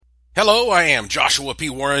Hello, I am Joshua P.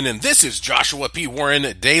 Warren, and this is Joshua P. Warren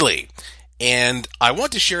Daily. And I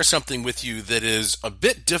want to share something with you that is a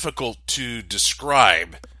bit difficult to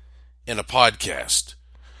describe in a podcast.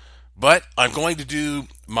 But I'm going to do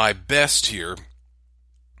my best here,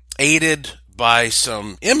 aided by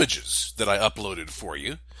some images that I uploaded for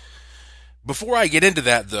you. Before I get into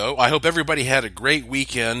that, though, I hope everybody had a great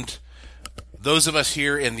weekend. Those of us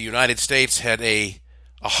here in the United States had a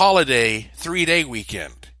holiday 3-day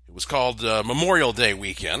weekend. It was called Memorial Day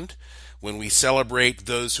weekend, when we celebrate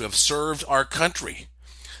those who have served our country.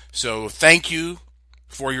 So thank you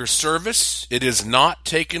for your service. It is not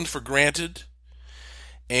taken for granted.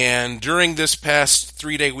 And during this past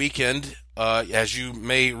 3-day weekend, as you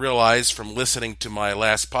may realize from listening to my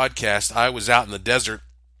last podcast, I was out in the desert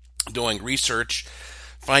doing research,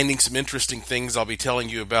 finding some interesting things I'll be telling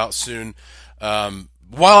you about soon.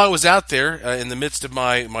 While I was out there in the midst of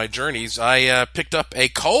my journeys, I picked up a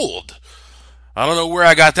cold. I don't know where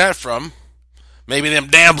I got that from. Maybe them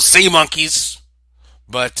damn sea monkeys.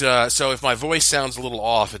 But so if my voice sounds a little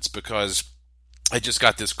off, it's because I just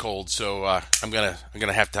got this cold. So I'm gonna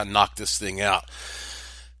have to knock this thing out.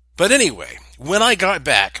 But anyway, when I got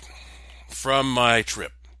back from my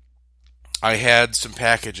trip, I had some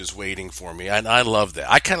packages waiting for me, and I love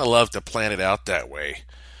that. I kind of love to plan it out that way,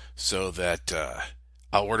 so that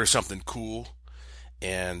I'll order something cool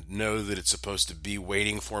and know that it's supposed to be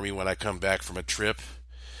waiting for me when I come back from a trip.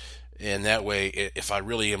 And that way, if I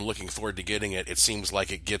really am looking forward to getting it, it seems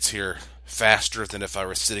like it gets here faster than if I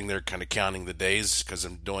were sitting there kind of counting the days because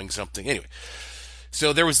I'm doing something. Anyway,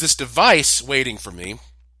 so there was this device waiting for me.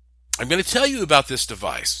 I'm going to tell you about this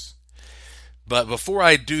device. But before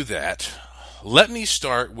I do that, let me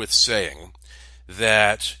start with saying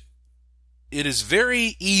that it is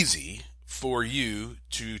very easy for you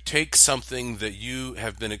to take something that you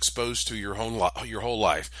have been exposed to your whole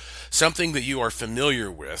life, something that you are familiar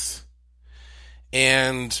with,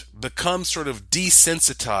 and become sort of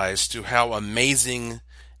desensitized to how amazing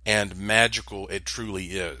and magical it truly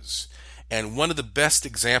is. And one of the best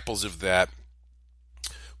examples of that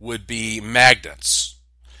would be magnets.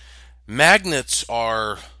 Magnets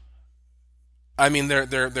are,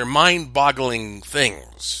 they're mind-boggling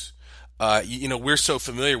things. We're so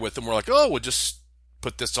familiar with them. We're like, oh, we'll just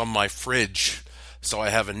put this on my fridge so I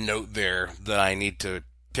have a note there that I need to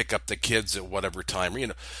pick up the kids at whatever time.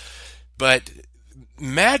 But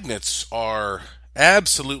magnets are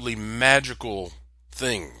absolutely magical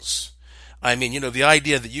things. The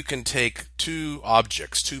idea that you can take two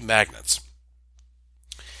magnets,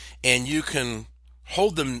 and you can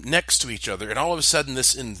hold them next to each other, and all of a sudden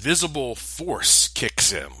this invisible force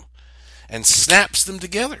kicks in and snaps them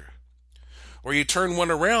together. Or you turn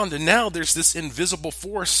one around and now there's this invisible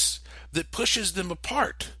force that pushes them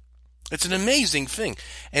apart. It's an amazing thing.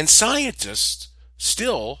 And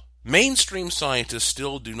mainstream scientists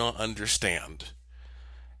still do not understand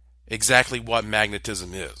exactly what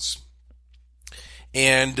magnetism is.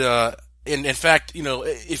 And in fact,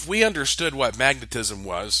 if we understood what magnetism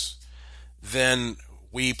was, then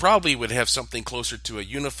we probably would have something closer to a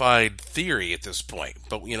unified theory at this point,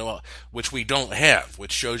 but which we don't have,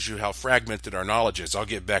 which shows you how fragmented our knowledge is. I'll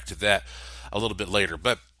get back to that a little bit later.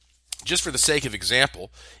 But just for the sake of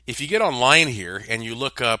example, if you get online here and you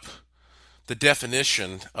look up the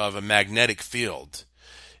definition of a magnetic field,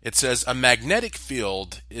 it says a magnetic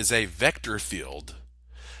field is a vector field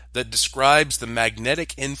that describes the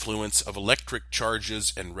magnetic influence of electric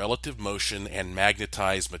charges and relative motion and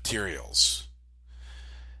magnetized materials.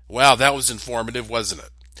 Wow, that was informative, wasn't it?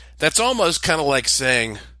 That's almost kind of like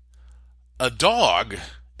saying a dog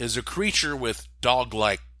is a creature with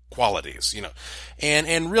dog-like qualities,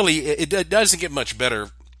 And really, it doesn't get much better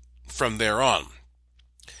from there on.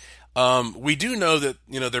 We do know that,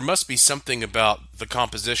 there must be something about the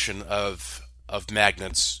composition of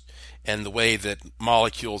magnets and the way that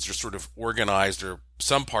molecules are sort of organized, or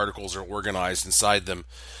some particles are organized inside them,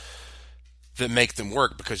 that make them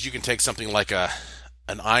work. Because you can take something like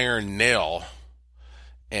an iron nail,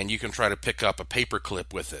 and you can try to pick up a paper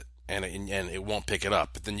clip with it, and it won't pick it up.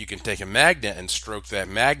 But then you can take a magnet and stroke that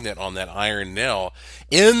magnet on that iron nail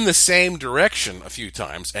in the same direction a few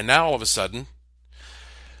times, and now all of a sudden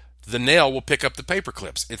the nail will pick up the paper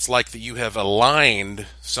clips. It's like that you have aligned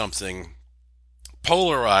something,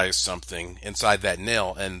 polarized something inside that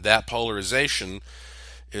nail, and that polarization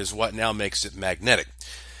is what now makes it magnetic.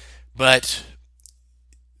 But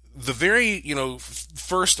the very,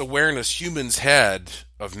 first awareness humans had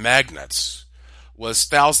of magnets was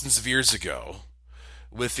thousands of years ago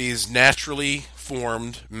with these naturally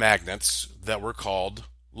formed magnets that were called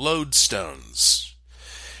lodestones.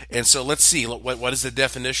 And so let's see, what is the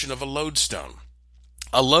definition of a lodestone?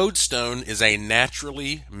 A lodestone is a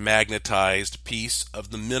naturally magnetized piece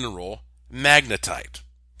of the mineral magnetite.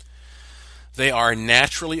 They are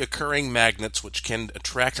naturally occurring magnets which can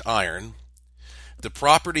attract iron. The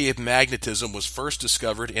property of magnetism was first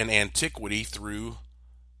discovered in antiquity through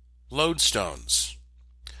lodestones.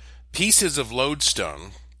 Pieces of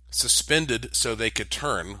lodestone, suspended so they could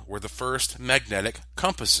turn, were the first magnetic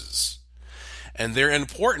compasses, and their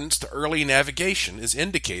importance to early navigation is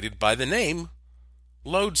indicated by the name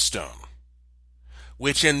lodestone,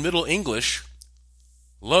 which in Middle English,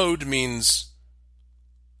 lode means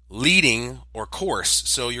leading or course,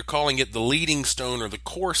 so you're calling it the leading stone or the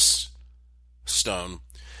course stone.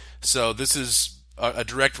 So this is a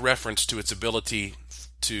direct reference to its ability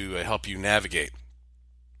to help you navigate.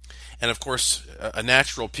 And of course, a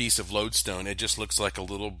natural piece of lodestone, it just looks like a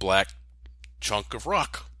little black chunk of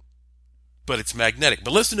rock, but it's magnetic.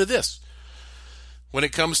 But listen to this. When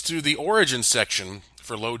it comes to the origin section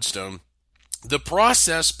for lodestone, the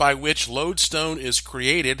process by which lodestone is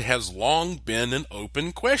created has long been an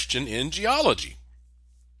open question in geology.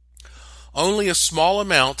 Only a small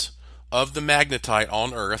amount of the magnetite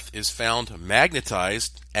on Earth is found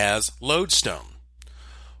magnetized as lodestone.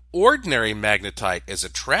 Ordinary magnetite is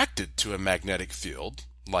attracted to a magnetic field,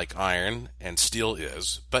 like iron and steel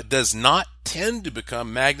is, but does not tend to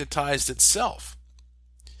become magnetized itself.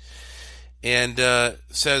 And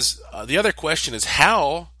says the other question is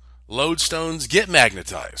how lodestones get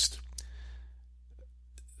magnetized.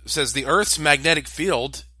 It says the Earth's magnetic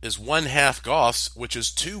field is 1/2 Gauss, which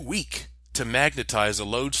is too weak to magnetize a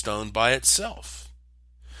lodestone by itself.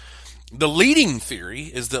 The leading theory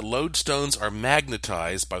is that lodestones are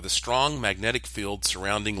magnetized by the strong magnetic field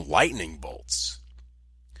surrounding lightning bolts.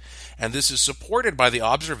 And this is supported by the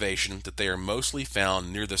observation that they are mostly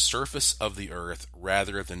found near the surface of the Earth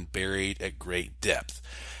rather than buried at great depth.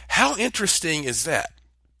 How interesting is that?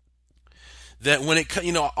 That when it,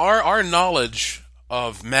 our knowledge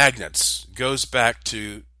of magnets goes back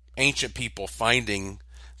to ancient people finding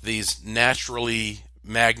these naturally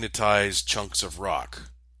magnetized chunks of rock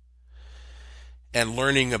and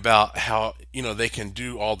learning about how, they can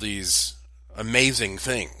do all these amazing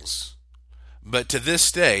things. But to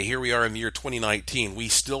this day, here we are in the year 2019, we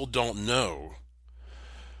still don't know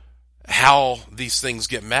how these things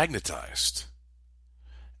get magnetized.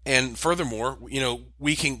 And furthermore,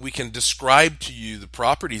 we can describe to you the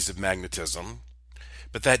properties of magnetism,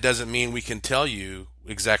 but that doesn't mean we can tell you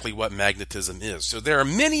exactly what magnetism is. So there are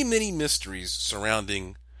many, many mysteries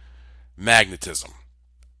surrounding magnetism.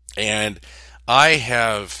 And I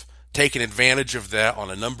have taken advantage of that on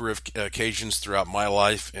a number of occasions throughout my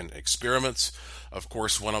life in experiments. Of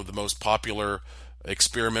course, one of the most popular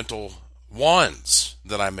experimental wands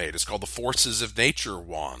that I made is called the Forces of Nature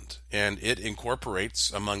wand, and it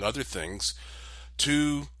incorporates, among other things,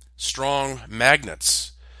 2 strong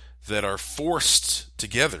magnets that are forced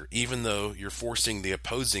together, even though you're forcing the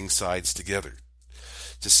opposing sides together,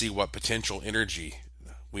 to see what potential energy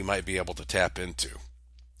we might be able to tap into.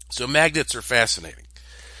 So magnets are fascinating.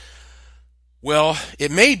 Well,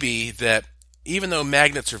 it may be that even though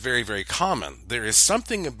magnets are very, very common, there is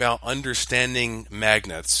something about understanding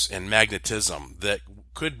magnets and magnetism that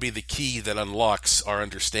could be the key that unlocks our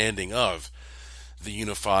understanding of the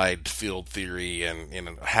unified field theory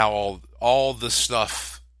and how all this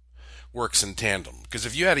stuff works in tandem. Because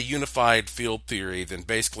if you had a unified field theory, then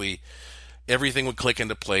basically everything would click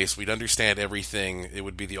into place. We'd understand everything. It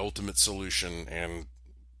would be the ultimate solution, and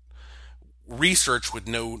research would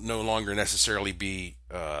no longer necessarily be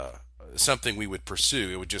something we would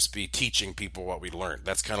pursue. It would just be teaching people what we learned.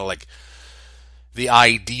 That's kind of like the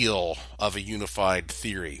ideal of a unified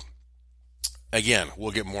theory. Again,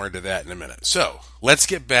 we'll get more into that in a minute. So let's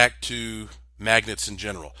get back to magnets in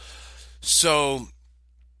general. So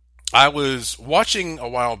I was watching a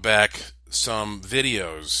while back some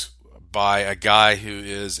videos by a guy who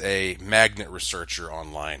is a magnet researcher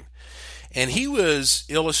online. And he was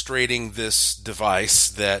illustrating this device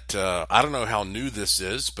that, I don't know how new this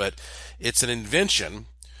is, but it's an invention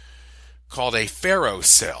called a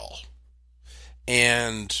ferrocell.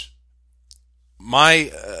 And my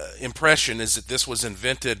impression is that this was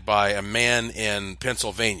invented by a man in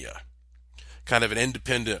Pennsylvania, kind of an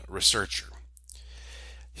independent researcher.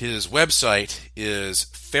 His website is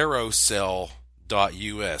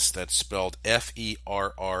ferrocell.us. That's spelled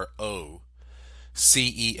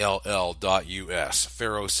FERROCELL.us,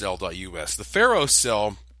 ferrocell.us. The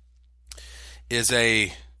ferrocell is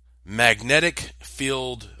a magnetic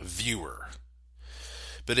field viewer,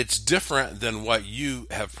 but it's different than what you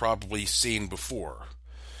have probably seen before,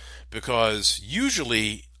 because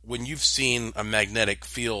usually when you've seen a magnetic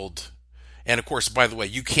field, and of course, by the way,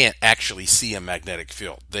 you can't actually see a magnetic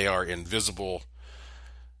field. They are invisible.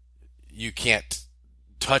 You can't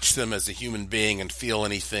touch them as a human being and feel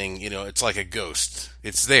anything. It's like a ghost.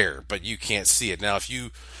 It's there, but you can't see it. Now, if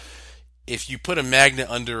you put a magnet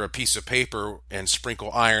under a piece of paper and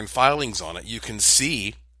sprinkle iron filings on it, you can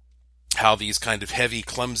see how these kind of heavy,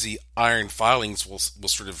 clumsy iron filings will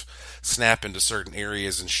sort of snap into certain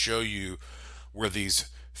areas and show you where these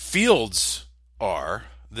fields are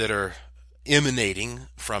that are emanating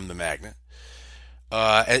from the magnet.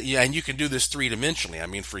 And you can do this three-dimensionally. I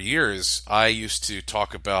mean, for years, I used to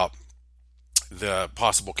talk about the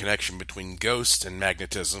possible connection between ghosts and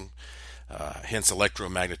magnetism, hence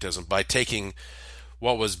electromagnetism, by taking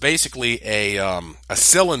what was basically a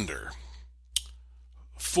cylinder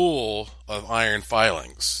full of iron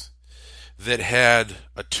filings that had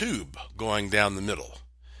a tube going down the middle.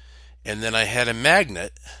 And then I had a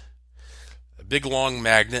magnet, a big long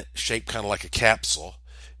magnet shaped kind of like a capsule,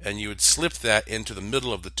 and you would slip that into the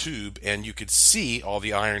middle of the tube and you could see all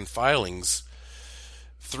the iron filings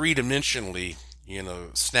three-dimensionally,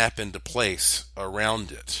 snap into place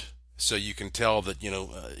around it. So you can tell that,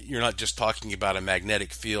 you're not just talking about a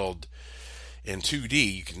magnetic field in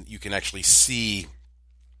 2D. You can actually see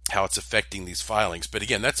how it's affecting these filings. But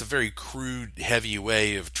again, that's a very crude, heavy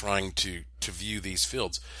way of trying to view these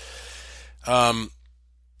fields. The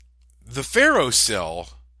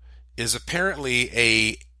ferrocell is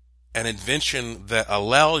apparently an invention that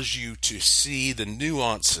allows you to see the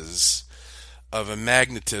nuances of a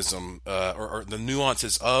magnetism, or the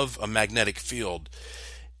nuances of a magnetic field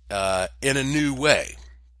in a new way.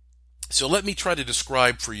 So let me try to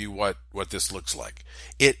describe for you what this looks like.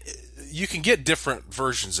 You can get different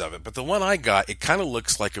versions of it, but the one I got, it kind of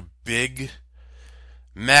looks like a big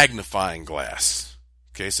magnifying glass.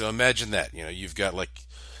 Okay, so imagine that. You've got like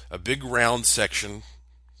a big round section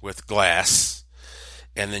with glass,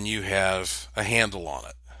 and then you have a handle on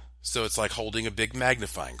it. So it's like holding a big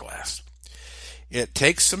magnifying glass. It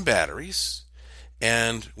takes some batteries,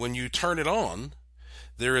 and when you turn it on,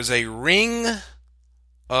 there is a ring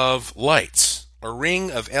of lights, a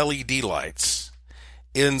ring of LED lights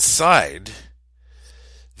inside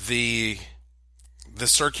the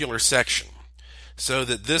circular section, so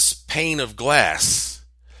that this pane of glass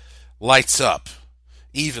lights up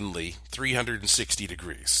evenly 360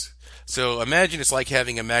 degrees. So imagine it's like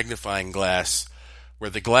having a magnifying glass where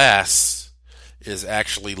the glass is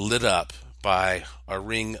actually lit up by a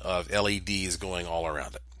ring of LEDs going all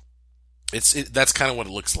around it. That's kind of what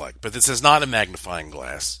it looks like. But this is not a magnifying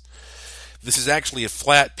glass. This is actually a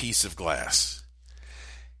flat piece of glass.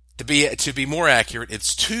 To be more accurate,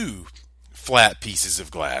 it's two flat pieces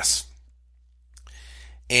of glass.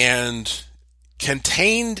 And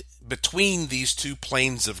contained between these two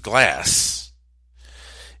planes of glass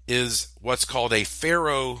is what's called a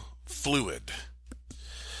ferrofluid.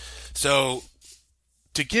 So,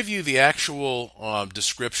 to give you the actual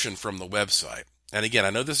description from the website, and again, I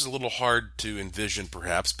know this is a little hard to envision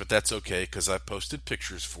perhaps, but that's okay because I posted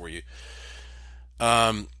pictures for you.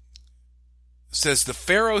 Says the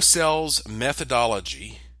ferrocell's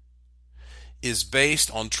methodology is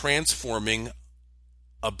based on transforming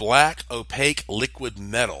a black opaque liquid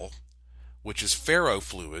metal, which is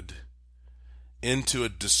ferrofluid, into a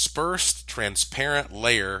dispersed transparent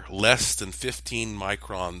layer less than 15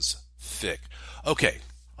 microns thick. Okay,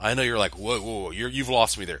 I know you're like, whoa, you've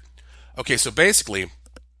lost me there. Okay, so basically,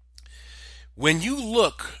 when you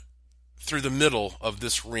look through the middle of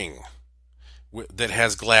this ring that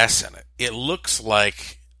has glass in it, it looks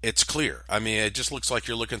like it's clear. I mean, it just looks like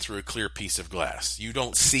you're looking through a clear piece of glass. You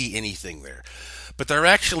don't see anything there. But there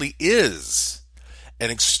actually is an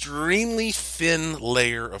extremely thin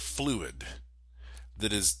layer of fluid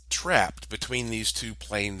that is trapped between these two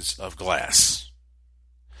planes of glass.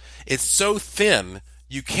 It's so thin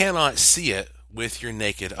you cannot see it with your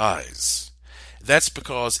naked eyes. That's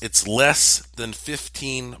because it's less than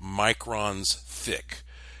 15 microns thick.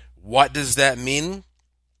 What does that mean?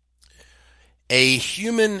 A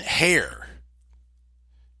human hair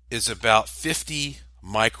is about 50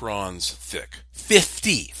 microns thick.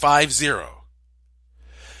 50.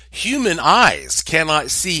 Human eyes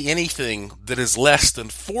cannot see anything that is less than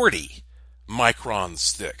 40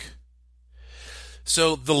 microns thick.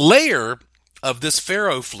 So the layer of this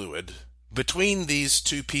ferrofluid between these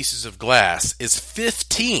two pieces of glass is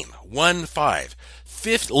 15,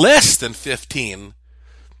 less than 15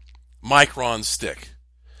 microns thick.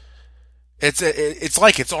 It's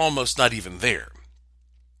like it's almost not even there.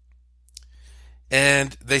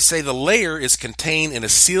 And they say the layer is contained in a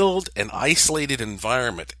sealed and isolated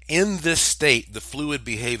environment. In this state, the fluid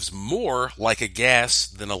behaves more like a gas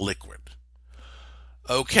than a liquid.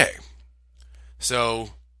 Okay, so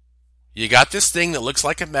you got this thing that looks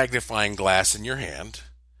like a magnifying glass in your hand.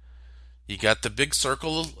 You got the big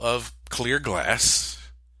circle of clear glass.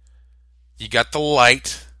 You got the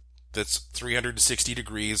light that's 360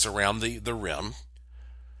 degrees around the rim.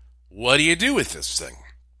 What do you do with this thing?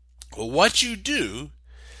 Well, what you do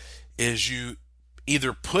is you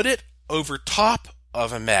either put it over top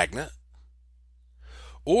of a magnet,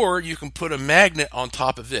 or you can put a magnet on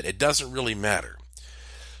top of it. It doesn't really matter.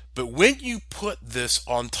 But when you put this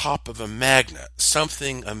on top of a magnet,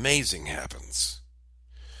 something amazing happens.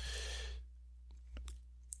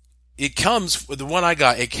 It comes, the one I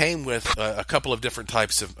got, it came with a couple of different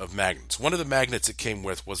types of magnets. One of the magnets it came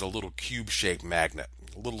with was a little cube-shaped magnet,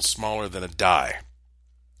 a little smaller than a die.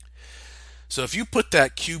 So if you put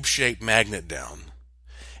that cube-shaped magnet down,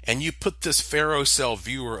 and you put this ferrocell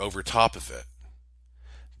viewer over top of it,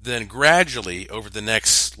 then gradually, over the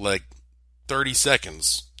next 30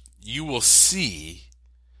 seconds, you will see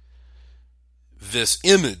this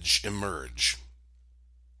image emerge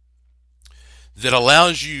that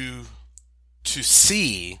allows you to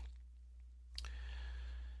see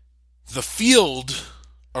the field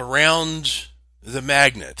around the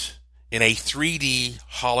magnet in a 3D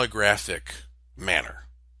holographic manner.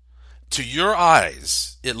 To your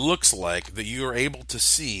eyes, it looks like that you are able to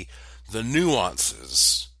see the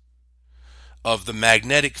nuances of the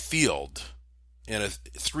magnetic field in a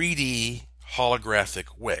 3D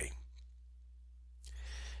holographic way.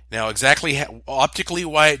 Now, exactly optically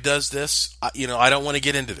why it does this, I don't want to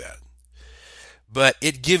get into that. But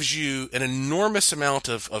it gives you an enormous amount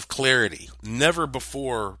of clarity, never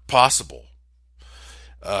before possible,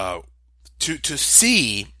 to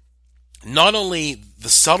see not only the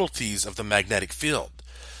subtleties of the magnetic field,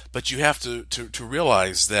 but you have to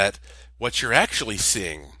realize that what you're actually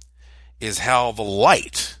seeing is how the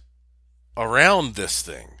light around this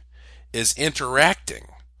thing is interacting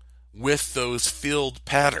with those field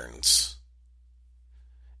patterns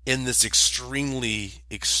in this extremely,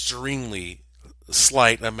 extremely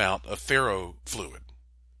slight amount of ferrofluid.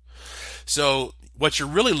 So what you're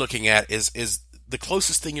really looking at is the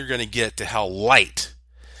closest thing you're going to get to how light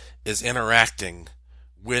is interacting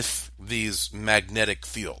with these magnetic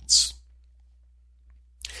fields.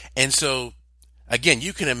 And so, again,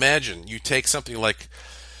 you can imagine you take something like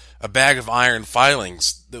a bag of iron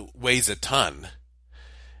filings that weighs a ton.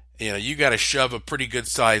 You got to shove a pretty good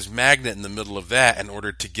sized magnet in the middle of that in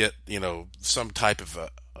order to get, some type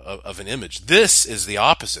of an image. This is the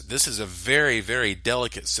opposite. This is a very, very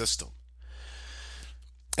delicate system.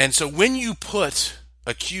 And so when you put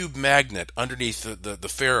a cube magnet underneath the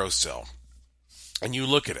ferrocell and you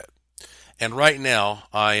look at it, and right now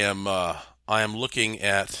I am looking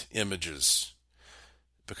at images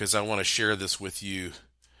because I want to share this with you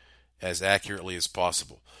as accurately as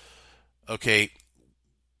possible. Okay.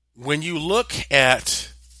 When you look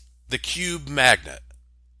at the cube magnet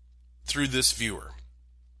through this viewer,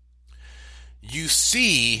 you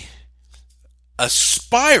see a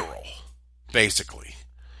spiral, basically.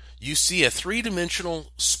 You see a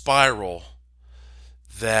three-dimensional spiral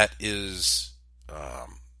that is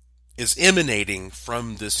emanating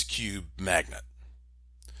from this cube magnet,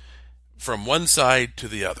 from one side to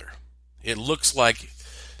the other. It looks like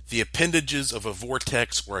the appendages of a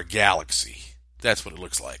vortex or a galaxy. That's what it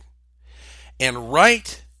looks like. And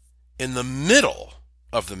right in the middle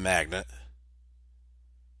of the magnet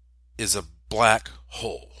is a black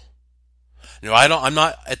hole. I'm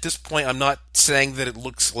not at this point. I'm not saying that it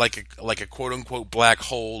looks like a quote unquote black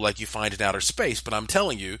hole like you find in outer space, but I'm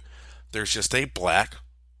telling you, there's just a black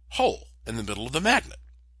hole in the middle of the magnet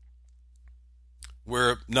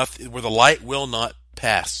where the light will not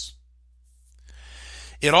pass.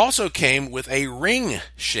 It also came with a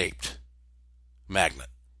ring-shaped magnet.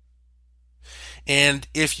 And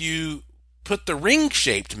if you put the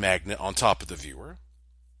ring-shaped magnet on top of the viewer,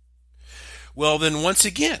 well, then once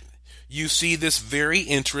again, you see this very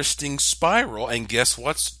interesting spiral, and guess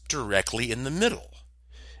what's directly in the middle?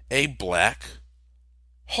 A black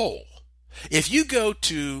hole. If you go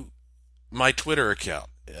to my Twitter account,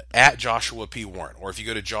 at Joshua P. Warren, or if you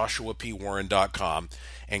go to joshuapwarren.com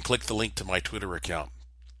and click the link to my Twitter account,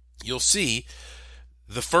 you'll see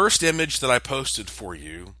the first image that I posted for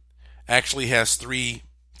you actually has three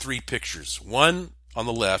pictures. One on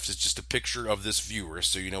the left is just a picture of this viewer,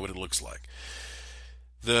 so you know what it looks like.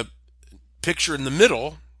 The picture in the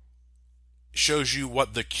middle shows you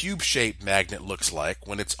what the cube-shaped magnet looks like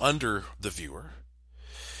when it's under the viewer.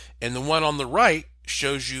 And the one on the right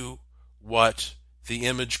shows you what the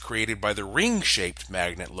image created by the ring-shaped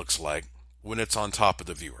magnet looks like when it's on top of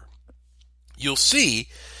the viewer. You'll see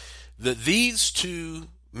that these two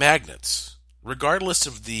magnets, regardless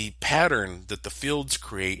of the pattern that the fields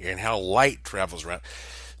create and how light travels around,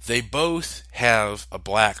 they both have a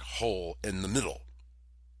black hole in the middle.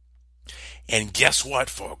 And guess what,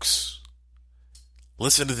 folks?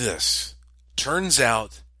 Listen to this. Turns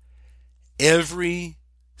out every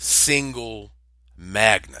single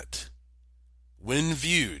magnet, when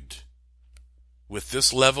viewed with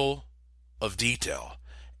this level of detail,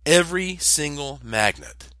 every single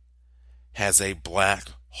magnet has a black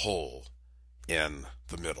hole in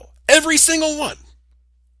the middle. Every single one.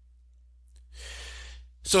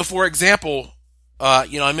 So, for example,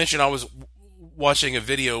 I mentioned I was watching a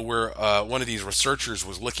video where one of these researchers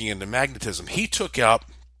was looking into magnetism. He took out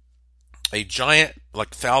a giant,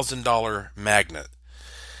 like $1,000 magnet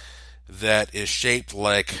that is shaped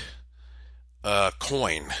like a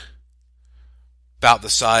coin, about the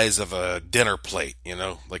size of a dinner plate,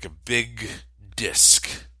 like a big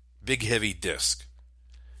disc, big heavy disc.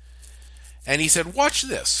 And he said, watch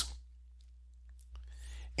this.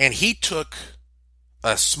 And he took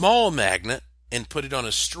a small magnet and put it on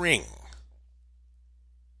a string.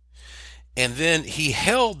 And then he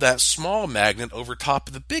held that small magnet over top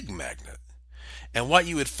of the big magnet. And what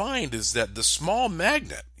you would find is that the small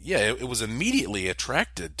magnet, it was immediately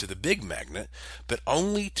attracted to the big magnet, but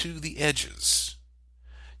only to the edges.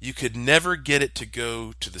 You could never get it to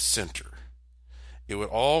go to the center. It would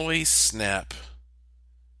always snap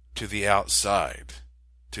to the outside,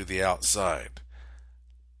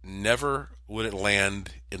 Never would it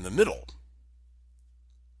land in the middle.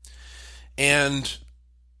 And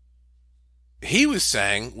he was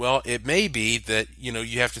saying, well, it may be that,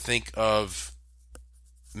 you have to think of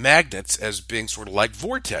magnets as being sort of like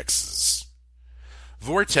vortexes.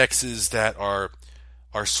 Vortexes that are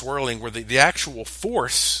swirling, where the actual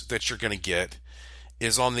force that you're going to get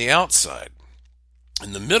is on the outside.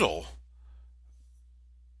 In the middle,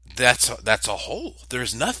 that's a hole.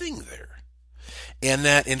 There's nothing there. And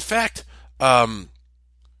that, in fact,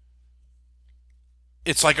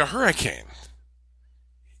 it's like a hurricane.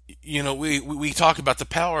 We talk about the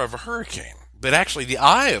power of a hurricane, but actually the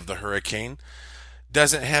eye of the hurricane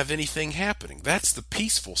doesn't have anything happening. That's the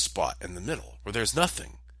peaceful spot in the middle, where there's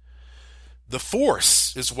nothing. The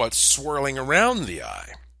force is what's swirling around the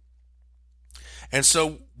eye. And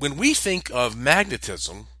so when we think of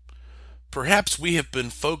magnetism, perhaps we have been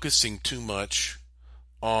focusing too much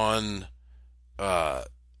on the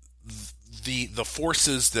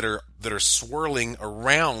forces that are swirling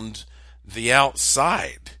around the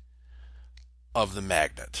outside of the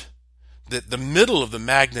magnet. That the middle of the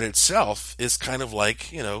magnet itself is kind of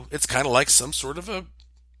like, it's kind of like some sort of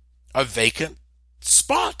a vacant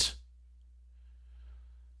spot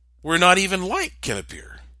where not even light can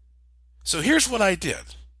appear. So here's what I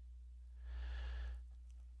did.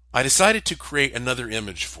 I decided to create another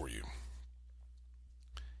image for you.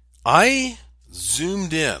 I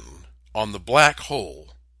zoomed in on the black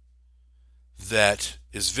hole that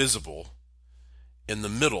is visible in the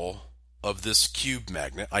middle of this cube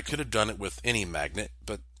magnet. I could have done it with any magnet,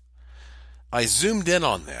 but I zoomed in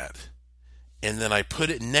on that, and then I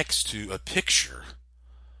put it next to a picture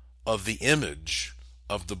of the image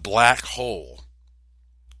of the black hole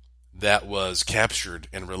that was captured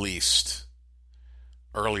and released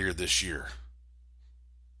earlier this year.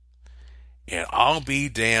 And I'll be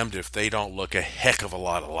damned if they don't look a heck of a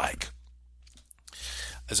lot alike.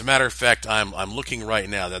 As a matter of fact, I'm looking right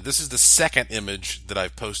now. Now, this is the second image that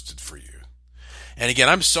I've posted for you. And again,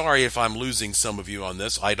 I'm sorry if I'm losing some of you on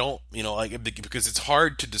this. I don't, because it's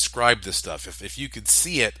hard to describe this stuff. If you could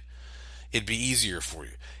see it, it'd be easier for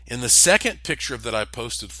you. In the second picture that I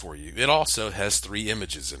posted for you, it also has 3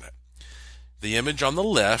 images in it. The image on the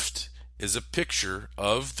left is a picture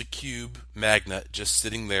of the cube magnet just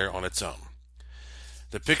sitting there on its own.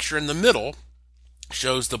 The picture in the middle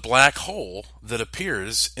shows the black hole that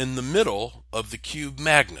appears in the middle of the cube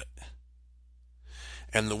magnet.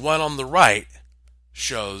 And the one on the right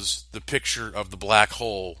shows the picture of the black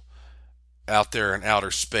hole out there in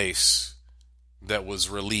outer space that was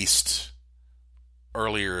released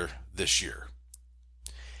earlier this year.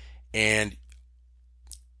 And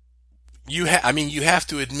you have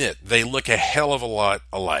to admit, they look a hell of a lot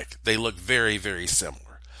alike. They look very, very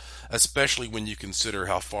similar, especially when you consider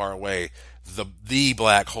how far away the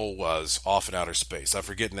black hole was off in outer space. I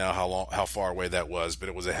forget now how far away that was, but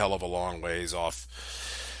it was a hell of a long ways off.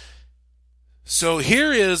 So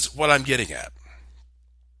here is what I'm getting at.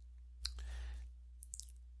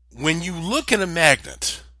 When you look at a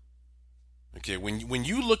magnet, Okay, when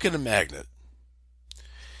you look at a magnet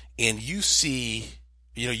and you see,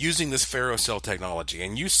 using this ferrocell technology,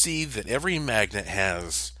 and you see that every magnet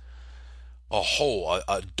has a hole,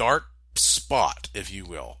 a dark spot, if you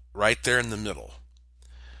will, right there in the middle,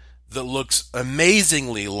 that looks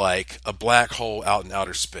amazingly like a black hole out in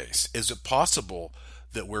outer space. Is it possible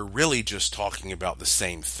that we're really just talking about the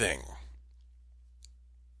same thing?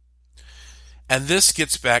 And this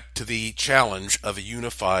gets back to the challenge of a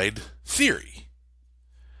unified theory.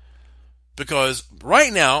 Because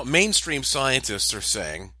right now, mainstream scientists are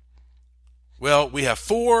saying, well, we have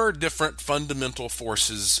 4 different fundamental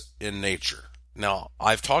forces in nature. Now,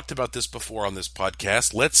 I've talked about this before on this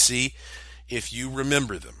podcast. Let's see if you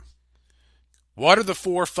remember them. What are the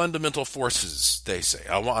 4 fundamental forces, they say?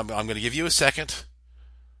 I'm going to give you a second.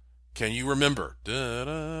 Can you remember?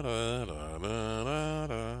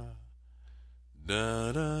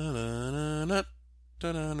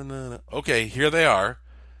 Okay, here they are.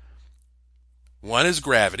 1 is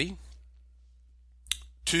gravity.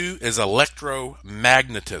 2 is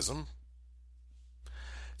electromagnetism.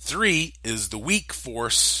 3 is the weak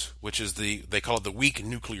force, which is they call it the weak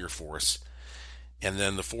nuclear force. And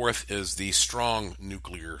then the 4th is the strong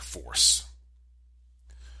nuclear force.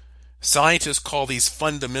 Scientists call these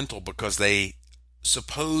fundamental because they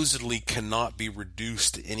supposedly cannot be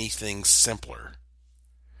reduced to anything simpler.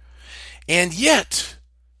 And yet,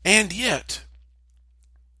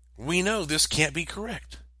 we know this can't be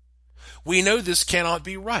correct. We know this cannot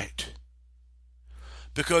be right.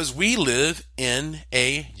 Because we live in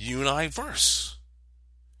a universe.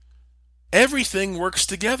 Everything works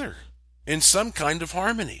together in some kind of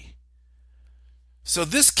harmony. So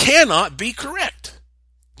this cannot be correct.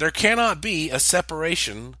 There cannot be a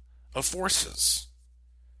separation of forces.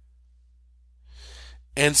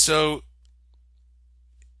 And so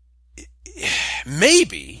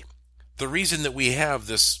maybe the reason that we have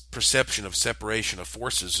this perception of separation of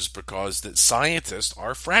forces is because that scientists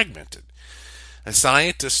are fragmented. A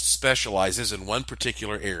scientist specializes in one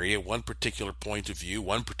particular area, one particular point of view,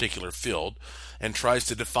 one particular field, and tries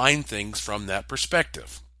to define things from that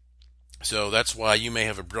perspective. So that's why you may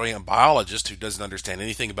have a brilliant biologist who doesn't understand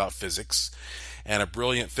anything about physics, and a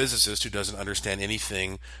brilliant physicist who doesn't understand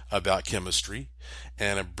anything about chemistry,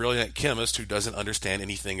 and a brilliant chemist who doesn't understand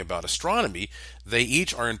anything about astronomy. They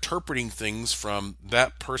each are interpreting things from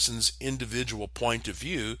that person's individual point of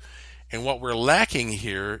view. And what we're lacking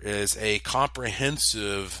here is a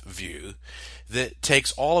comprehensive view that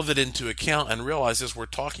takes all of it into account and realizes we're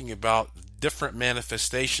talking about different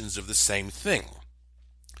manifestations of the same thing.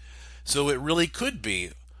 So it really could be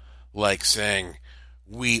like saying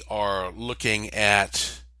we are looking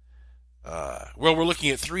at, we're looking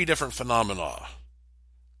at 3 different phenomena.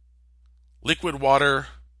 Liquid water,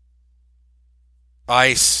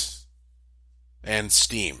 ice, and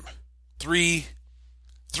steam. Three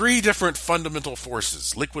different fundamental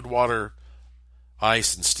forces, liquid water,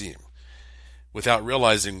 ice, and steam, without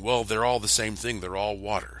realizing, well, they're all the same thing. They're all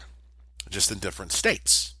water, just in different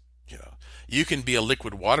states. You can be a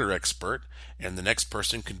liquid water expert, and the next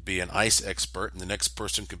person could be an ice expert, and the next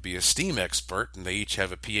person could be a steam expert, and they each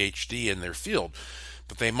have a PhD in their field.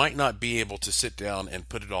 But they might not be able to sit down and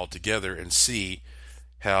put it all together and see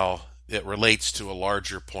how it relates to a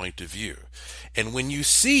larger point of view. And when you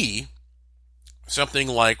see something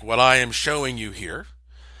like what I am showing you here,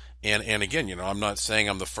 and again, I'm not saying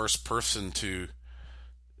I'm the first person to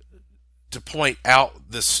point out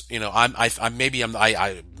this. Maybe I'm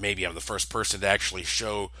the first person to actually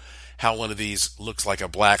show how one of these looks like a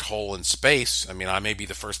black hole in space. I mean, I may be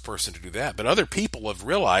the first person to do that, but other people have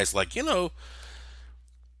realized,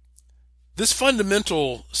 this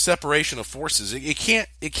fundamental separation of forces, it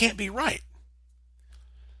can't be right.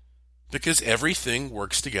 Because everything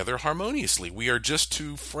works together harmoniously. We are just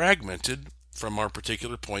too fragmented from our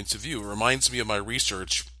particular points of view. It reminds me of my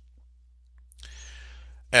research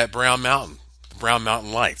at Brown Mountain, the Brown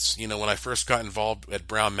Mountain Lights. When I first got involved at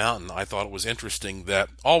Brown Mountain, I thought it was interesting that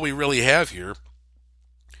all we really have here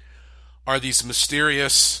are these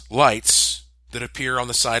mysterious lights that appear on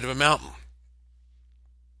the side of a mountain.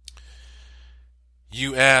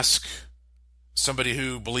 You ask somebody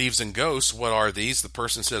who believes in ghosts, what are these? The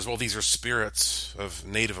person says, well, these are spirits of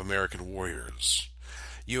Native American warriors.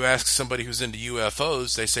 You ask somebody who's into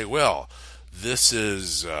UFOs, they say, well, this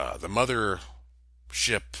is the mothership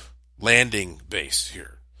landing base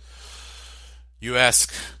here. You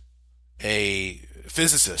ask a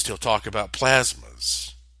physicist, he'll talk about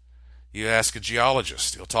plasmas. You ask a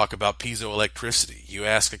geologist, he'll talk about piezoelectricity. You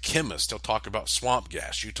ask a chemist, he'll talk about swamp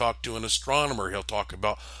gas. You talk to an astronomer, he'll talk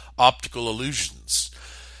about optical illusions.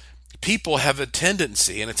 people have a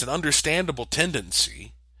tendency, and it's an understandable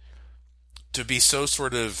tendency, to be so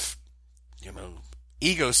sort of,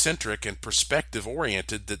 egocentric and perspective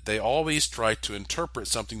oriented that they always try to interpret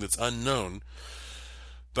something that's unknown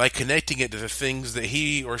by connecting it to the things that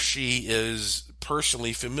he or she is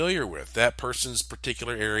personally familiar with, that person's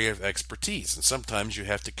particular area of expertise. And sometimes you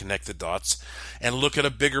have to connect the dots and look at a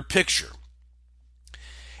bigger picture.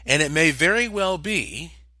 And it may very well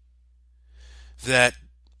be that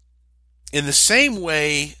in the same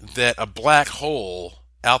way that a black hole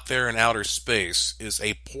out there in outer space is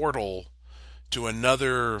a portal to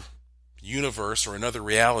another universe or another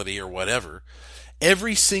reality or whatever,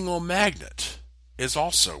 every single magnet is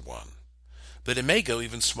also one. But it may go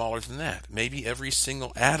even smaller than that. Maybe every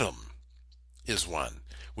single atom is one,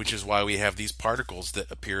 which is why we have these particles that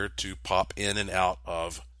appear to pop in and out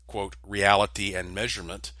of, quote, reality and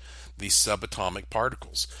measurement, these subatomic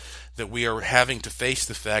particles. That we are having to face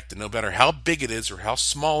the fact that no matter how big it is or how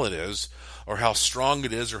small it is or how strong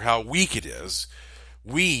it is or how weak it is,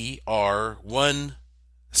 we are one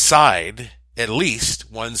side, at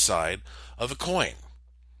least one side, of a coin.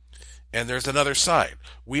 And there's another side.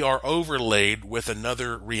 We are overlaid with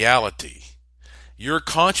another reality. Your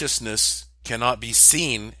consciousness cannot be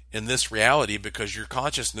seen in this reality because your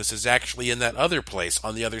consciousness is actually in that other place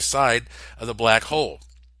on the other side of the black hole.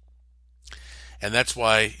 And that's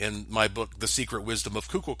why in my book, The Secret Wisdom of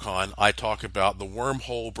Kukulkan, I talk about the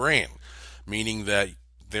wormhole brain, meaning that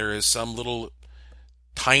there is some little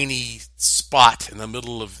tiny spot in the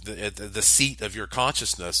middle of the seat of your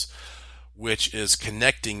consciousness which is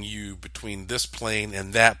connecting you between this plane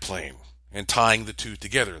and that plane and tying the two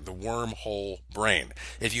together, the wormhole brain.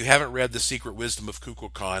 If you haven't read The Secret Wisdom of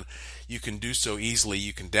Kukulkan, you can do so easily.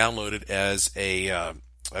 You can download it as a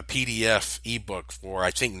PDF ebook for,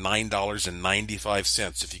 I think,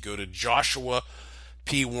 $9.95. If you go to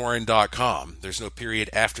joshuapwarren.com, there's no period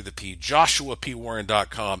after the P,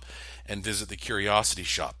 joshuapwarren.com, and visit the Curiosity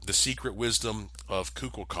Shop, The Secret Wisdom of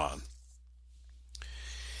Kukulkan.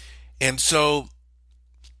 And so,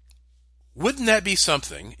 wouldn't that be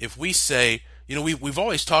something if we say, we've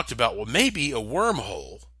always talked about, well, maybe a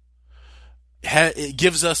wormhole it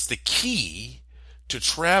gives us the key to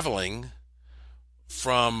traveling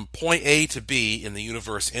from point A to B in the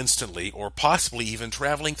universe instantly, or possibly even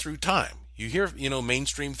traveling through time. You hear,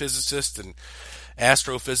 mainstream physicists and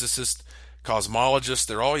astrophysicists, cosmologists,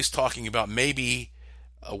 they're always talking about maybe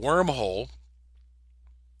a wormhole,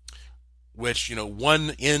 which,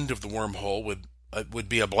 one end of the wormhole would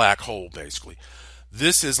be a black hole, basically.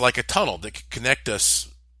 This is like a tunnel that could connect us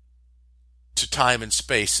to time and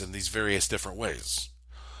space in these various different ways.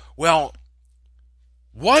 Well,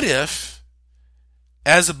 what if,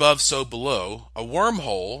 as above, so below, a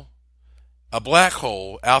wormhole, a black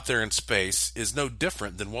hole out there in space is no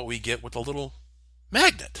different than what we get with a little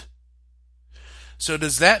magnet? So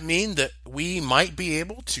does that mean that we might be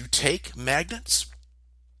able to take magnets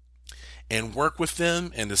and work with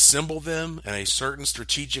them and assemble them in a certain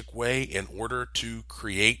strategic way in order to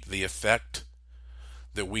create the effect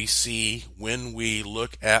that we see when we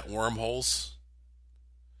look at wormholes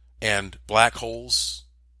and black holes?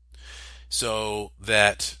 So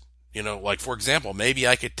that, like, for example, maybe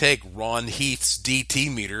I could take Ron Heath's DT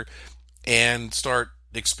meter and start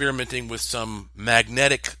experimenting with some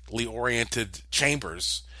magnetically oriented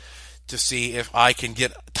chambers to see if I can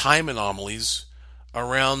get time anomalies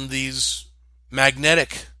around these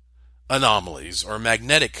magnetic anomalies or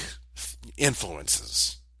magnetic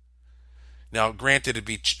influences. Now, granted, it'd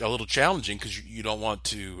be a little challenging because you don't want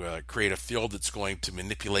to create a field that's going to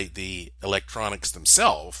manipulate the electronics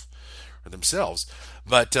themselves.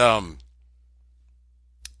 But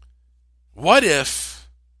what if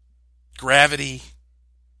gravity,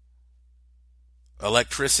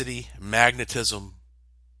 electricity, magnetism,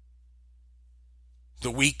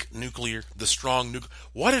 the weak nuclear, the strong nuclear,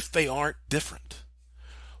 what if they aren't different?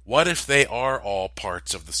 What if they are all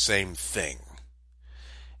parts of the same thing?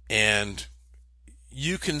 And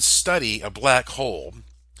you can study a black hole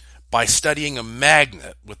by studying a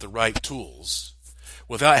magnet with the right tools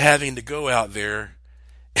without having to go out there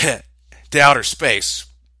to outer space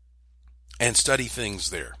and study things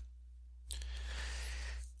there.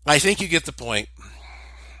 I think you get the point.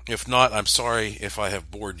 If not, I'm sorry if I have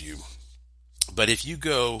bored you. But if you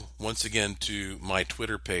go, once again, to my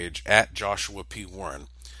Twitter page, at Joshua P. Warren,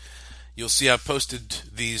 you'll see I've posted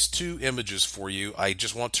these two images for you. I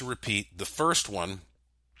just want to repeat. The first one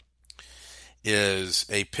is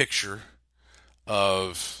a picture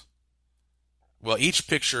of, well, each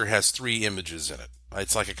picture has three images in it.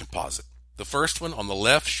 It's like a composite. The first one on the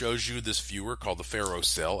left shows you this viewer called the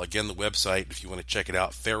Ferrocell. Again, the website, if you want to check it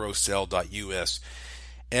out, ferrocell.us,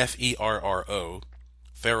 Ferro,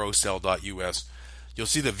 ferrocell.us. You'll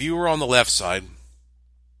see the viewer on the left side.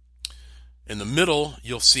 In the middle,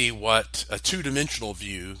 you'll see a two-dimensional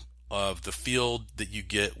view of the field that you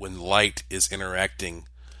get when light is interacting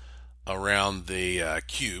around the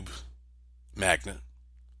cube magnet.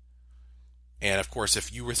 And of course,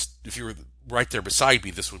 if you were right there beside me,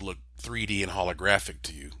 this would look 3D and holographic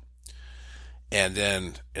to you. And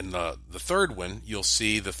then in the third one, you'll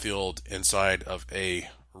see the field inside of a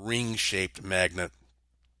ring-shaped magnet.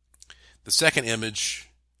 The second image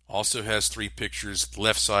also has three pictures. The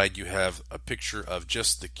left side, you have a picture of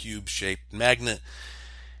just the cube-shaped magnet.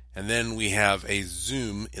 And then we have a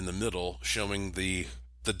zoom in the middle showing the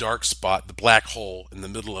dark spot, the black hole in the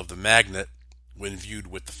middle of the magnet when viewed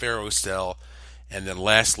with the Ferrocell. And then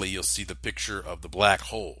lastly, you'll see the picture of the black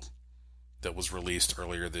hole that was released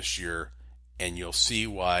earlier this year. And you'll see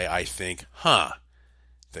why I think,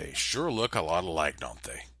 they sure look a lot alike, don't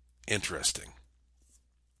they? Interesting.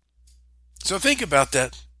 So think about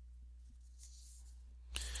that.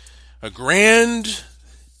 A grand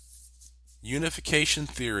unification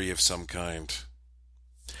theory of some kind.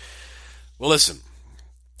 Well, listen,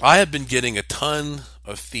 I have been getting a ton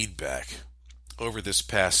of feedback over this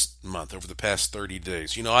past month, over the past 30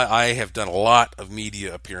 days. You know, I have done a lot of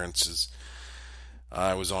media appearances.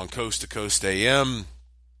 I was on Coast to Coast AM,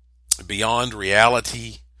 Beyond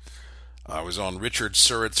Reality. I was on Richard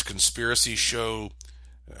Surratt's Conspiracy Show,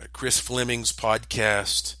 Chris Fleming's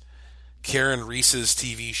podcast, Karen Reese's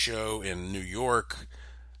TV show in New York,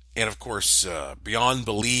 and of course, Beyond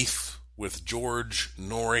Belief with George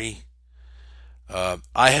Noory.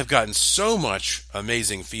 I have gotten so much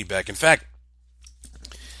amazing feedback. In fact,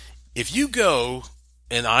 if you go,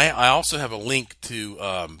 and I also have a link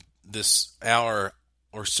to this hour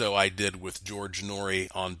or so I did with George Noory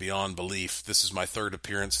on Beyond Belief. This is my third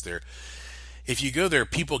appearance there. If you go there,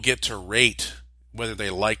 people get to rate whether they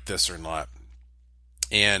like this or not.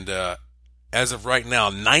 And as of right now,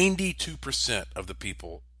 92% of the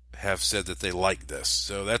people have said that they like this.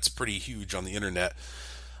 So that's pretty huge on the internet.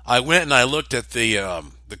 I went and I looked at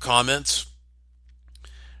the comments,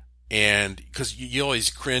 and because you always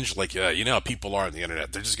cringe, like, you know how people are on the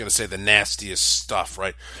internet. They're just going to say the nastiest stuff,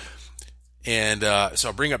 right? And so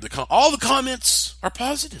I bring up all the comments are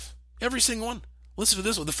positive. Every single one. Listen to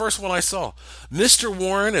this one. The first one I saw. Mr.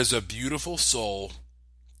 Warren is a beautiful soul.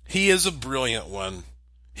 He is a brilliant one.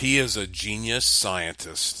 He is a genius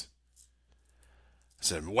scientist. I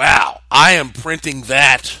said, wow, I am printing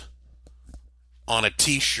that on a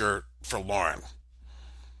t-shirt for Lauren.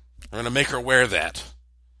 I'm going to make her wear that.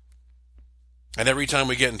 And every time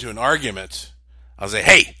we get into an argument, I'll say,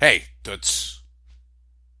 hey, toots,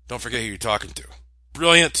 don't forget who you're talking to.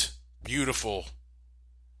 Brilliant, beautiful,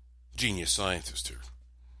 genius scientist here.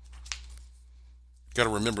 Got to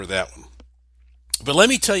remember that one. But let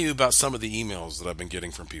me tell you about some of the emails that I've been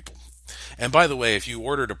getting from people. And by the way, if you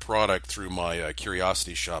ordered a product through my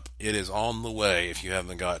Curiosity Shop, it is on the way if you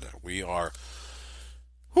haven't gotten it. We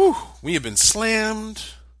have been slammed.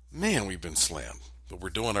 Man, we've been slammed. But we're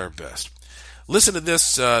doing our best. Listen to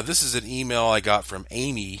this. This is an email I got from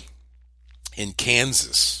Amy in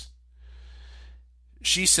Kansas.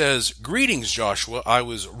 She says, "Greetings, Joshua. I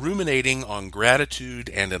was ruminating on gratitude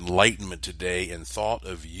and enlightenment today and thought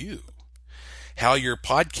of you. How your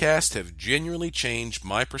podcasts have genuinely changed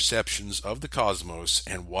my perceptions of the cosmos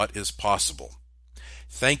and what is possible.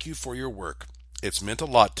 Thank you for your work. It's meant a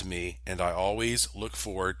lot to me, and I always look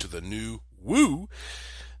forward to the new woo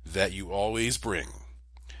that you always bring.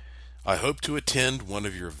 I hope to attend one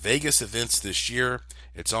of your Vegas events this year.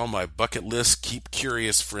 It's on my bucket list. Keep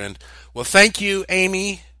curious, friend." Well, thank you,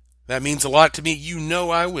 Amy. That means a lot to me. You know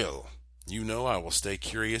I will. You know I will stay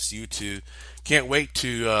curious. You too. Can't wait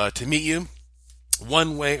to meet you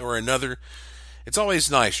one way or another. It's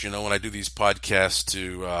always nice, when I do these podcasts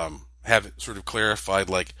to have it sort of clarified,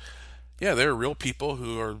 like, yeah, there are real people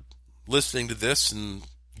who are listening to this and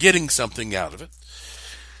getting something out of it.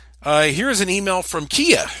 Here's an email from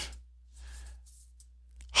Kia.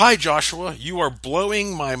 "Hi, Joshua. You are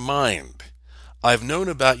blowing my mind. I've known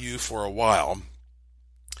about you for a while,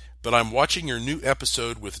 but I'm watching your new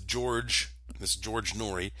episode with George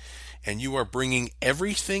Noory, and you are bringing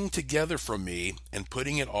everything together from me and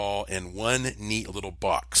putting it all in one neat little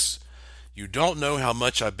box. You don't know how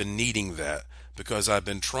much I've been needing that, because I've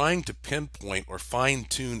been trying to pinpoint or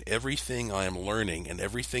fine-tune everything I am learning and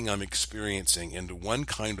everything I'm experiencing into one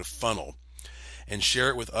kind of funnel and share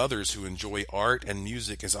it with others who enjoy art and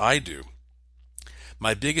music as I do.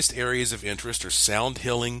 My biggest areas of interest are sound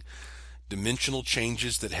healing, dimensional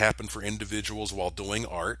changes that happen for individuals while doing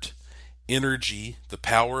art, energy, the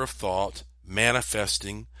power of thought,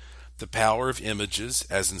 manifesting, the power of images,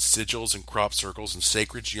 as in sigils and crop circles and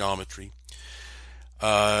sacred geometry.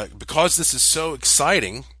 Because this is so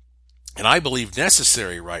exciting, and I believe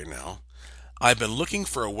necessary right now, I've been looking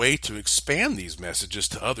for a way to expand these messages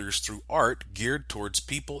to others through art geared towards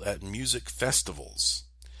people at music festivals.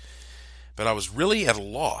 But I was really at a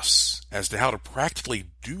loss as to how to practically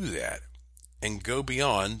do that and go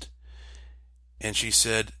beyond. And she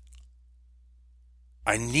said,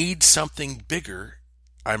 I need something bigger.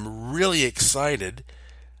 I'm really excited.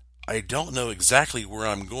 I don't know exactly where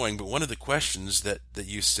I'm going, but one of the questions that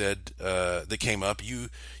you said that came up, you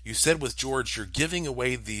said with George, you're giving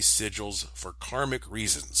away these sigils for karmic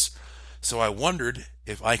reasons. So I wondered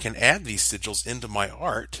if I can add these sigils into my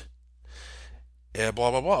art. Blah,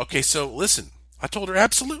 blah, blah. Okay, so listen, I told her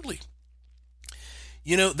absolutely.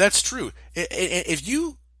 That's true. If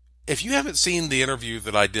you haven't seen the interview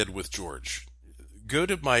that I did with George, go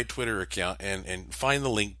to my Twitter account and find the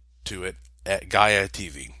link to it at Gaia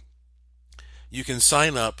TV. You can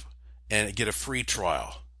sign up and get a free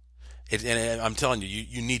trial. And I'm telling you,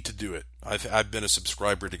 you need to do it. I've been a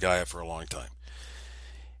subscriber to Gaia for a long time.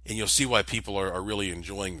 And you'll see why people are really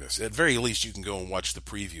enjoying this. At very least, you can go and watch the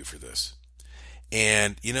preview for this.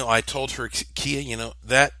 And, I told her, Kia,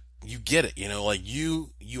 that you get it. You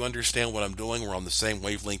understand what I'm doing. We're on the same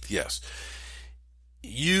wavelength. Yes.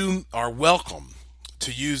 You are welcome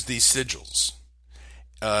to use these sigils.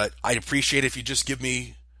 I'd appreciate it if you just give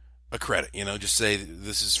me a credit, just say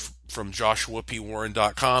this is from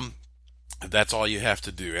joshuapwarren.com. That's all you have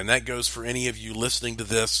to do. And that goes for any of you listening to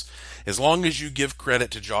this. As long as you give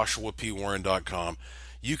credit to joshuapwarren.com,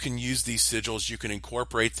 you can use these sigils. You can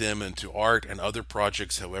incorporate them into art and other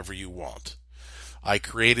projects however you want. I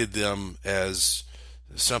created them as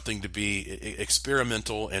something to be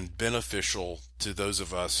experimental and beneficial to those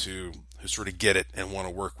of us who sort of get it and want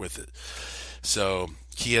to work with it. So,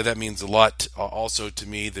 Kia, that means a lot also to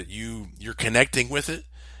me that you're connecting with it,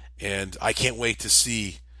 and I can't wait to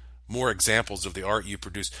see more examples of the art you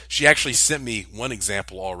produce. She actually sent me one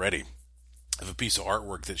example already of a piece of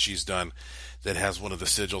artwork that she's done that has one of the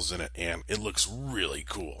sigils in it, and it looks really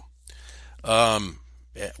cool.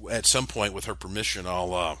 At some point, with her permission,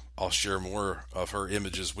 I'll share more of her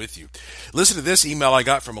images with you. Listen to this email I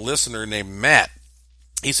got from a listener named Matt.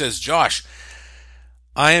 He says, Josh,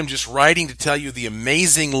 I am just writing to tell you the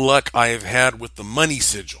amazing luck I have had with the money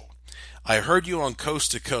sigil. I heard you on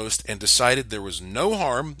Coast to Coast and decided there was no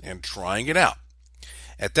harm in trying it out.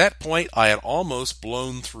 At that point, I had almost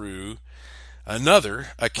blown through another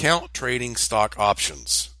account trading stock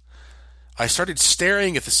options. I started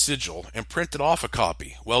staring at the sigil and printed off a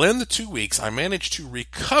copy. Well, in the 2 weeks, I managed to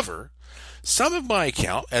recover some of my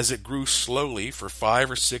account as it grew slowly for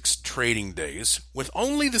 5 or 6 trading days, with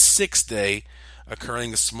only the 6th day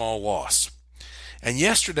occurring a small loss. And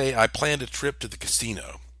yesterday I planned a trip to the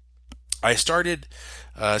casino. I started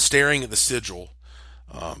staring at the sigil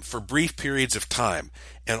for brief periods of time,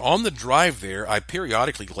 and on the drive there I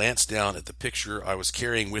periodically glanced down at the picture I was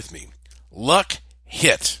carrying with me. Luck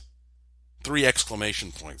hit! 3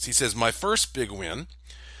 exclamation points. He says, my first big win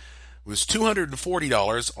was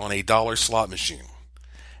 $240 on a dollar slot machine.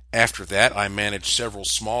 After that I managed several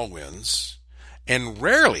small wins, and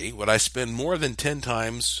rarely would I spend more than 10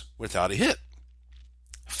 times without a hit.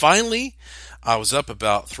 Finally, I was up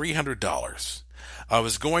about $300. I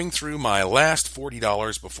was going through my last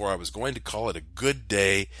 $40 before I was going to call it a good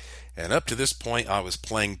day, and up to this point I was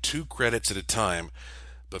playing 2 credits at a time.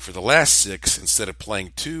 But for the last 6, instead of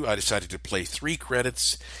playing 2, I decided to play 3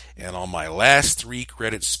 credits, and on my last 3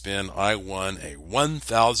 credit spin, I won a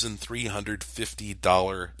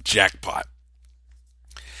 $1,350 jackpot.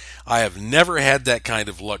 I have never had that kind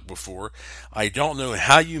of luck before. I don't know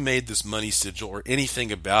how you made this money sigil or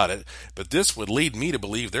anything about it, but this would lead me to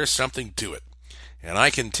believe there's something to it. And I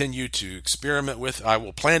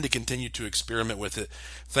will plan to continue to experiment with it.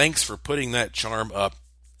 Thanks for putting that charm up.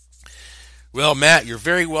 Well, Matt, you're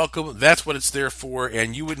very welcome. That's what it's there for,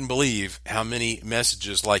 and you wouldn't believe how many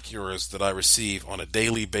messages like yours that I receive on a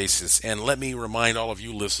daily basis. And let me remind all of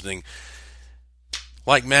you listening,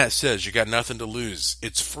 like Matt says, you got nothing to lose.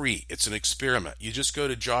 It's free. It's an experiment. You just go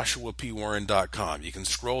to joshuapwarren.com. You can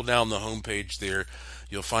scroll down the homepage there.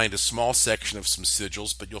 You'll find a small section of some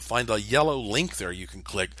sigils, but you'll find a yellow link there you can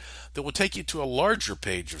click that will take you to a larger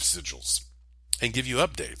page of sigils and give you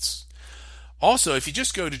updates. Also, if you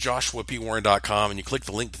just go to joshuapwarren.com and you click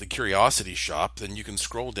the link to the Curiosity Shop, then you can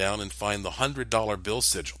scroll down and find the $100 bill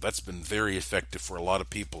sigil. That's been very effective for a lot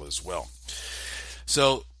of people as well.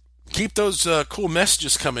 So, keep those cool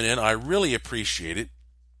messages coming in. I really appreciate it.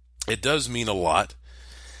 It does mean a lot.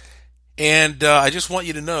 And I just want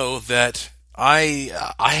you to know that I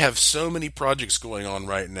have so many projects going on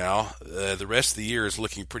right now. The rest of the year is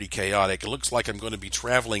looking pretty chaotic. It looks like I'm going to be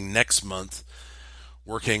traveling next month,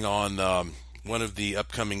 working on one of the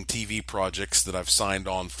upcoming TV projects that I've signed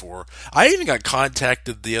on for. I even got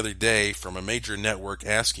contacted the other day from a major network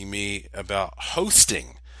asking me about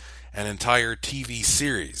hosting an entire TV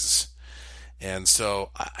series. And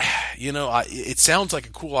so, it sounds like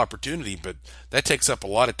a cool opportunity, but that takes up a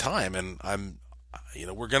lot of time, and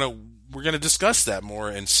we're gonna discuss that more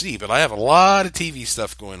and see. But I have a lot of TV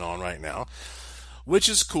stuff going on right now, which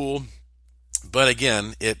is cool. But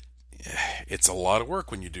again, it's a lot of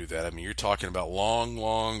work when you do that. I mean, you're talking about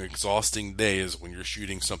long, exhausting days when you're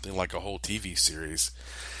shooting something like a whole TV series.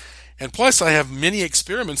 And plus, I have many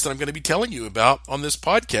experiments that I'm going to be telling you about on this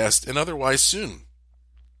podcast and otherwise soon.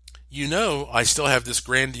 I still have this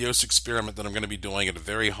grandiose experiment that I'm going to be doing at a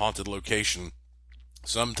very haunted location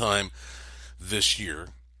sometime this year.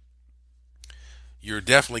 You're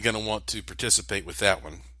definitely going to want to participate with that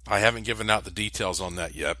one. I haven't given out the details on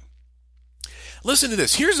that yet. Listen to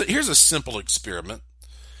this. Here's a simple experiment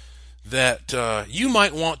that you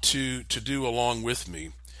might want to do along with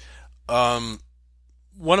me.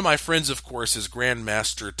 One of my friends, of course, is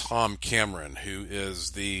Grandmaster Tom Cameron, who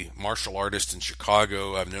is the martial artist in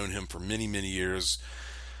Chicago. I've known him for many, many years.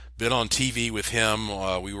 Been on TV with him.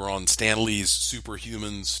 We were on Stan Lee's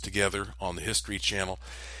Superhumans together on the History Channel.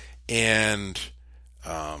 And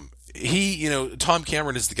Tom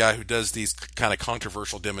Cameron is the guy who does these kind of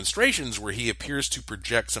controversial demonstrations where he appears to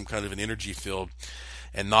project some kind of an energy field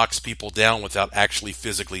and knocks people down without actually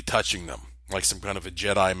physically touching them, like some kind of a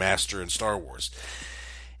Jedi master in Star Wars.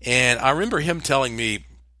 And I remember him telling me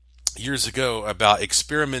years ago about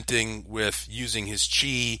experimenting with using his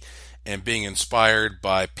chi and being inspired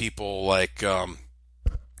by people like the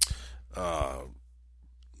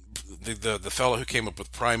fellow who came up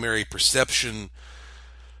with primary perception,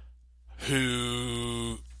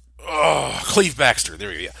 Cleve Baxter.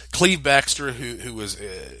 There you go. Cleve Baxter, who was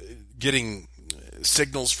getting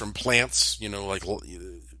signals from plants, like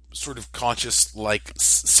sort of conscious like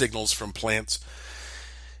signals from plants.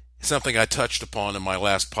 Something I touched upon in my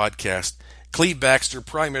last podcast. Cleve Baxter,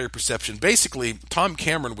 primary perception. Basically, Tom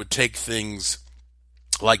Cameron would take things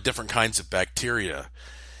like different kinds of bacteria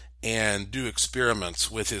and do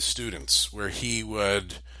experiments with his students where he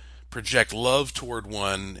would project love toward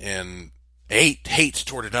one and hate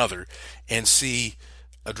toward another and see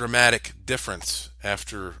a dramatic difference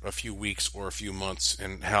after a few weeks or a few months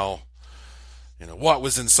in how, what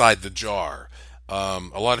was inside the jar.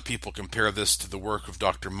 A lot of people compare this to the work of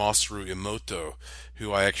Dr. Masaru Emoto,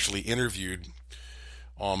 who I actually interviewed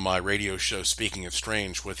on my radio show Speaking of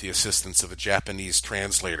Strange with the assistance of a Japanese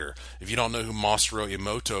translator. If you don't know who Masaru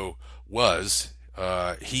Emoto was,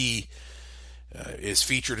 he is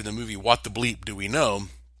featured in the movie What the Bleep Do We Know?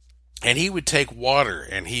 And he would take water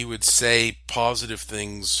and he would say positive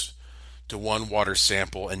things to one water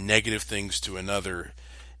sample and negative things to another,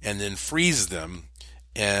 and then freeze them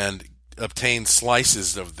and obtain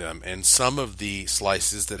slices of them. And some of the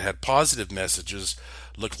slices that had positive messages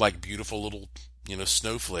looked like beautiful little,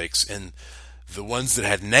 snowflakes, and the ones that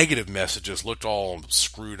had negative messages looked all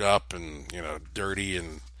screwed up and, dirty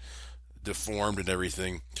and deformed and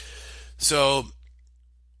everything. So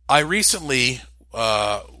I recently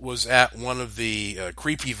was at one of the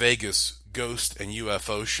Creepy Vegas ghost and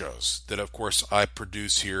UFO shows that, of course, I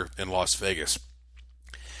produce here in Las Vegas.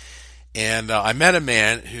 And I met a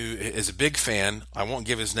man who is a big fan. I won't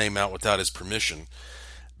give his name out without his permission.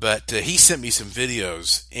 But he sent me some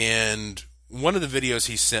videos. And one of the videos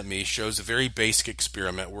he sent me shows a very basic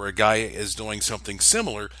experiment where a guy is doing something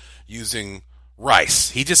similar using rice.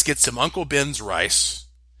 He just gets some Uncle Ben's rice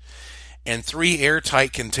and 3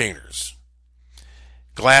 airtight containers,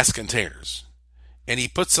 glass containers. And he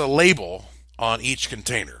puts a label on each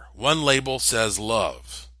container. One label says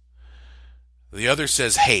love. The other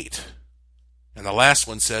says hate. And the last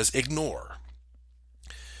one says ignore.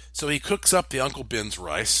 So he cooks up the Uncle Ben's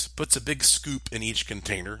rice, puts a big scoop in each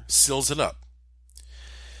container, seals it up.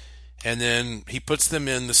 And then he puts them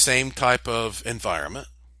in the same type of environment.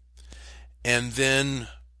 And then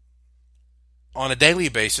on a daily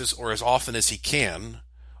basis, or as often as he can,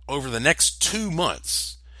 over the next 2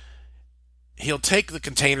 months, he'll take the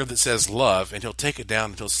container that says love and he'll take it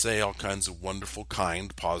down and he'll say all kinds of wonderful,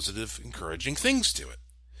 kind, positive, encouraging things to it.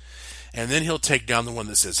 And then he'll take down the one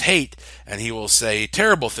that says hate, and he will say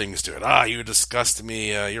terrible things to it. You disgust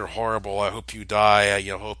me. You're horrible. I hope you die. I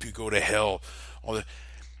hope you go to hell.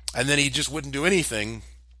 And then he just wouldn't do anything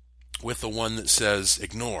with the one that says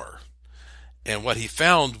ignore. And what he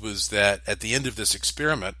found was that at the end of this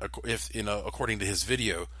experiment, according to his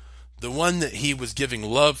video, the one that he was giving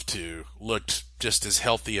love to looked just as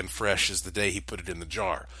healthy and fresh as the day he put it in the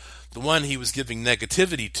jar. The one he was giving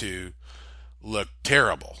negativity to looked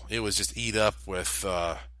terrible. It was just eat up with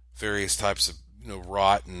various types of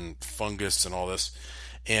rot and fungus and all this.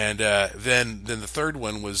 And then the third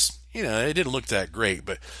one was, it didn't look that great.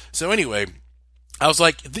 But so anyway, I was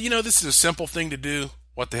like, this is a simple thing to do.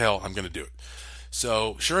 What the hell? I'm going to do it.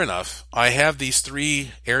 So sure enough, I have these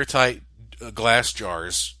 3 airtight glass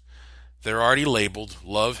jars. They're already labeled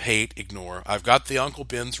love, hate, ignore. I've got the Uncle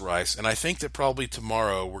Ben's rice, and I think that probably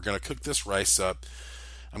tomorrow we're going to cook this rice up.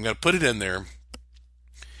 I'm going to put it in there,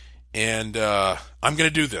 and I'm going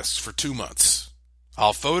to do this for 2 months.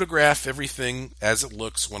 I'll photograph everything as it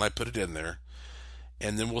looks when I put it in there,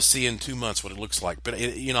 and then we'll see in 2 months what it looks like. But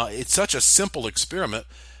it's such a simple experiment.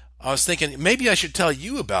 I was thinking maybe I should tell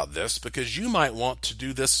you about this because you might want to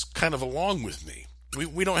do this kind of along with me.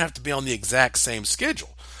 We don't have to be on the exact same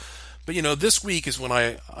schedule. But this week is when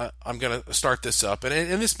I'm going to start this up,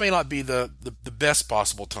 and this may not be the best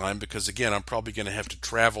possible time because again I'm probably going to have to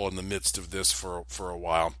travel in the midst of this for a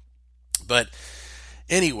while. But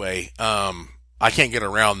anyway, I can't get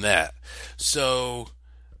around that. So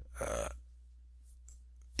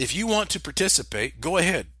if you want to participate, go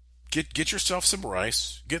ahead, get yourself some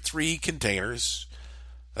rice, get 3 containers.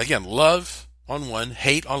 Again, love on one,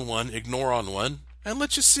 hate on one, ignore on one, and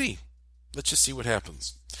let's just see what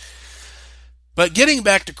happens. But getting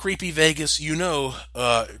back to Creepy Vegas,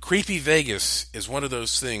 Creepy Vegas is one of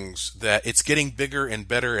those things that it's getting bigger and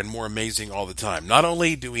better and more amazing all the time. Not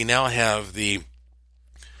only do we now have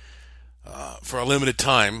for a limited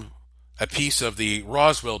time, a piece of the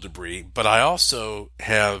Roswell debris, but I also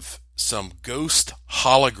have some ghost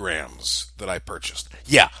holograms that I purchased.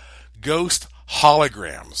 Yeah, ghost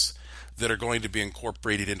holograms that are going to be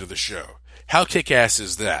incorporated into the show. How kick-ass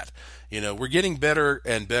is that? We're getting better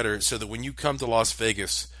and better so that when you come to Las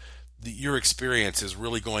Vegas, your experience is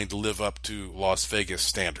really going to live up to Las Vegas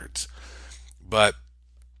standards. But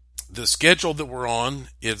the schedule that we're on,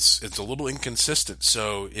 it's a little inconsistent.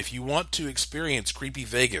 So if you want to experience Creepy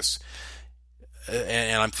Vegas,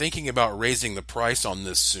 and I'm thinking about raising the price on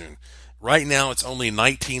this soon. Right now it's only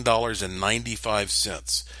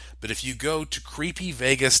 $19.95. But if you go to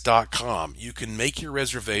creepyvegas.com, you can make your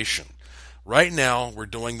reservation. Right now, we're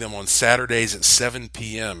doing them on Saturdays at 7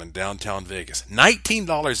 p.m. in downtown Vegas.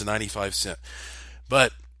 $19.95.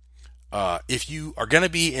 But if you are going to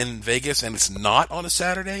be in Vegas and it's not on a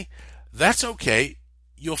Saturday, that's okay.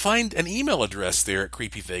 You'll find an email address there at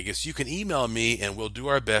Creepy Vegas. You can email me and we'll do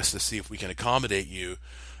our best to see if we can accommodate you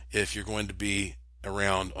if you're going to be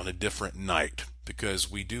around on a different night,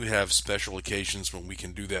 because we do have special occasions when we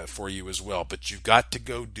can do that for you as well. But you've got to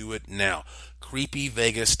go do it now.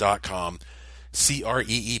 creepyvegas.com,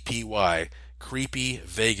 CREEPY,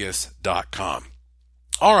 creepyvegas.com.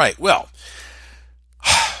 All right, well,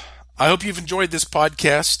 I hope you've enjoyed this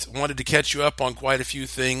podcast. I wanted to catch you up on quite a few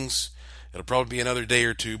things. It'll probably be another day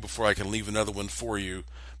or two before I can leave another one for you.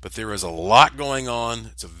 But there is a lot going on.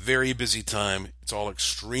 It's a very busy time. It's all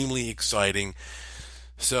extremely exciting.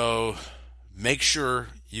 So make sure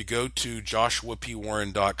you go to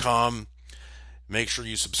joshuapwarren.com. Make sure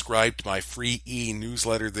you subscribe to my free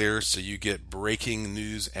e-newsletter there so you get breaking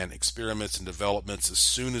news and experiments and developments as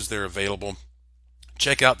soon as they're available.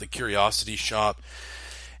 Check out the Curiosity Shop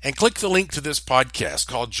and click the link to this podcast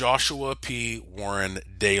called Joshua P. Warren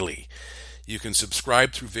Daily. You can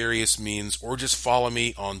subscribe through various means or just follow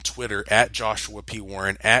me on Twitter at Joshua P.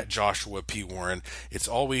 Warren, at Joshua P. Warren. It's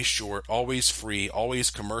always short, always free, always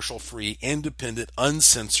commercial free, independent,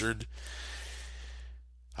 uncensored.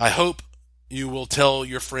 I hope you will tell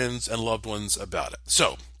your friends and loved ones about it.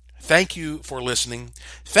 So, thank you for listening.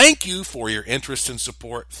 Thank you for your interest and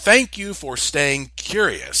support. Thank you for staying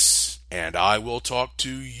curious. And I will talk to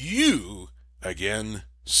you again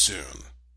soon.